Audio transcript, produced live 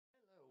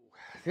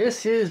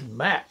this is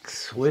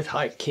Max with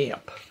Hike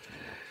Camp.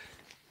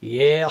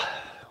 Yeah,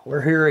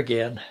 we're here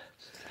again,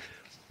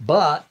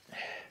 but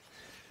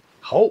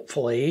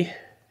hopefully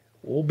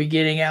we'll be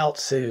getting out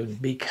soon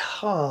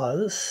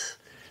because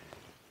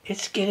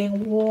it's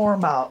getting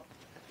warm out.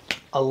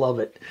 I love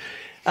it.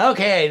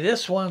 Okay,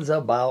 this one's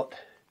about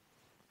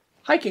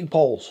hiking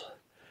poles.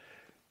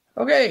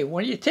 Okay,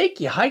 when you take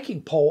your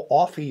hiking pole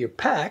off of your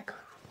pack,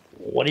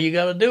 what are you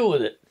going to do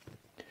with it?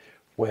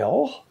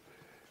 Well,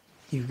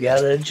 you've got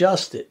to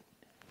adjust it.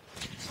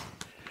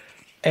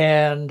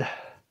 And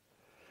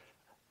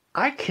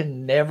I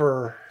can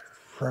never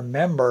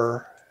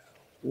remember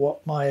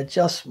what my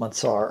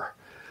adjustments are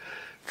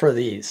for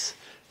these.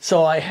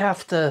 So I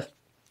have to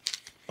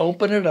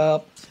open it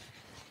up,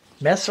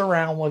 mess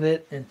around with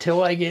it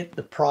until I get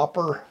the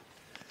proper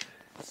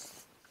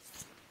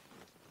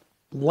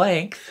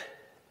length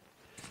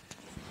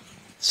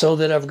so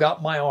that I've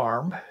got my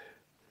arm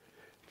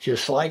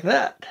just like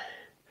that.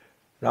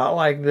 Not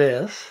like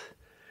this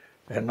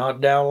and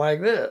not down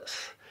like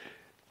this.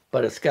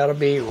 But it's got to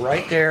be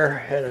right there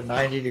at a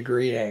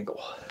 90-degree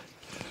angle.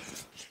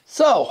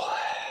 So,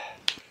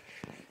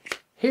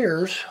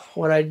 here's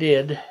what I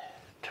did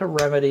to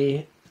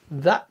remedy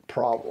that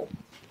problem.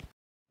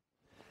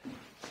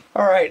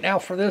 All right, now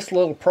for this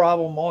little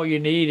problem, all you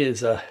need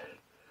is a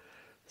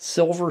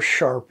silver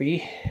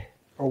Sharpie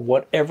or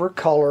whatever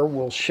color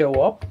will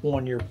show up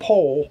on your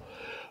pole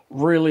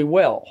really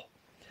well.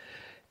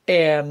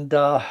 And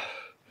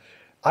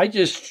I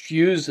just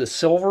used a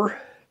silver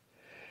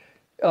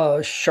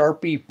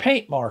Sharpie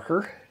paint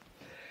marker,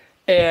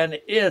 and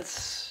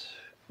it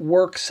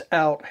works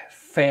out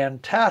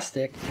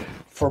fantastic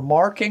for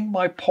marking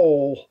my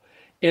pole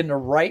in the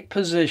right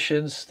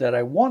positions that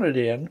I want it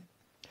in.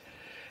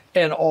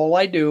 And all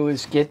I do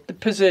is get the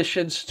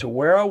positions to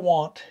where I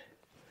want,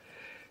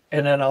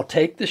 and then I'll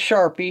take the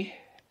Sharpie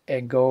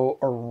and go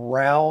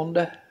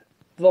around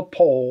the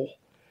pole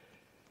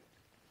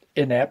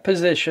in that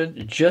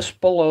position just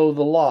below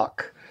the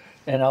lock,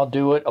 and I'll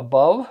do it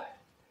above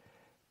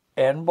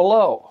and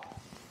below,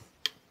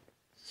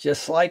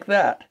 just like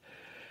that.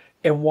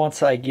 And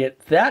once I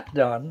get that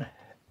done,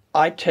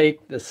 I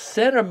take the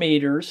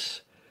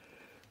centimeters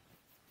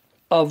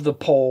of the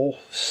pole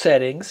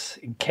settings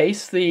in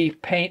case the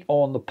paint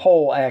on the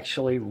pole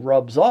actually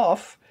rubs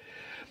off,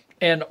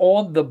 and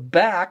on the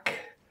back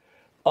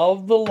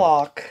of the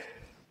lock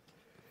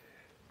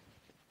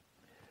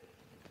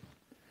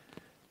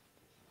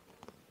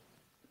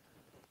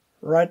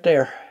right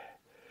there,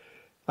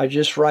 I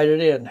just write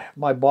it in.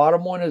 My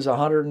bottom one is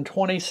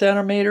 120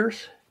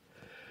 centimeters.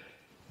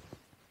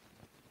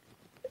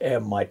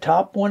 And my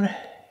top one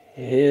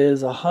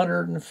is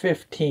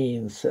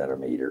 115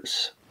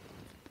 centimeters.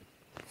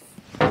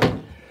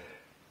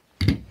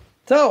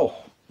 So,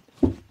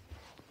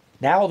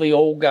 now the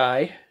old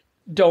guy,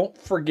 don't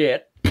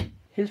forget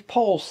his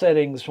pole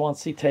settings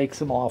once he takes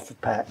them off the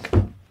pack.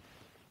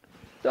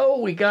 So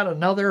we got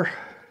another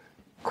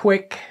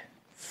quick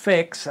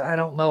fix. I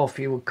don't know if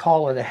you would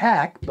call it a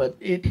hack, but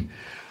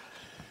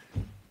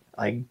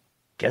I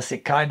guess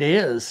it kind of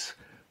is.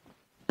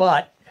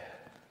 But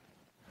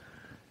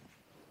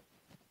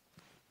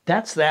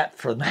that's that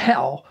for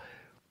now.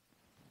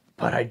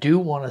 But I do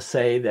want to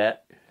say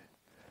that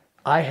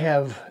I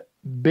have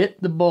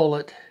bit the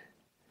bullet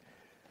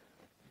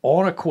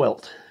on a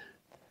quilt.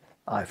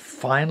 I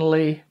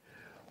finally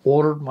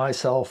ordered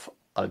myself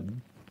a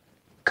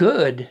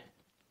good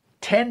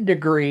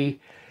 10-degree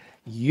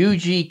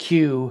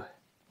UGQ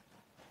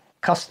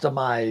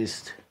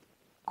customized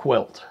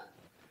quilt.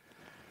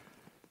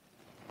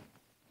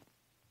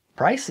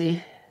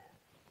 Pricey,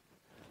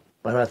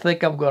 but I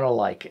think I'm going to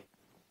like it.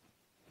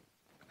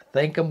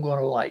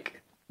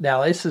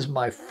 Now, this is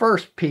my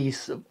first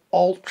piece of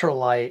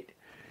ultralight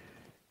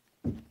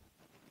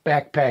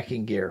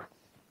backpacking gear.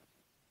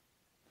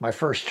 My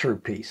first true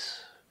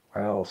piece.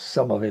 Well,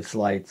 some of it's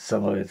light,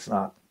 some of it's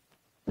not.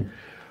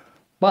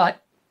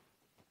 But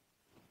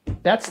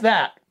that's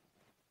that.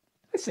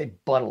 I say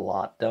butt a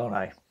lot, don't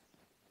I?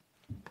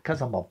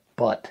 Because I'm a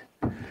butt.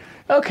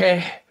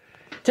 Okay,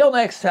 till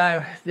next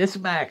time, this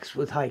is Max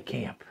with Hike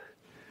Camp.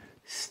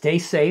 Stay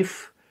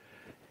safe,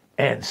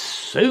 and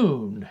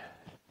soon,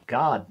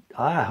 God,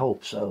 I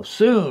hope so,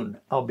 soon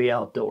I'll be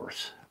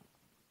outdoors.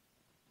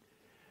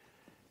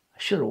 I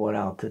should have went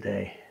out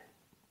today.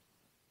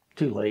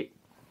 Too late.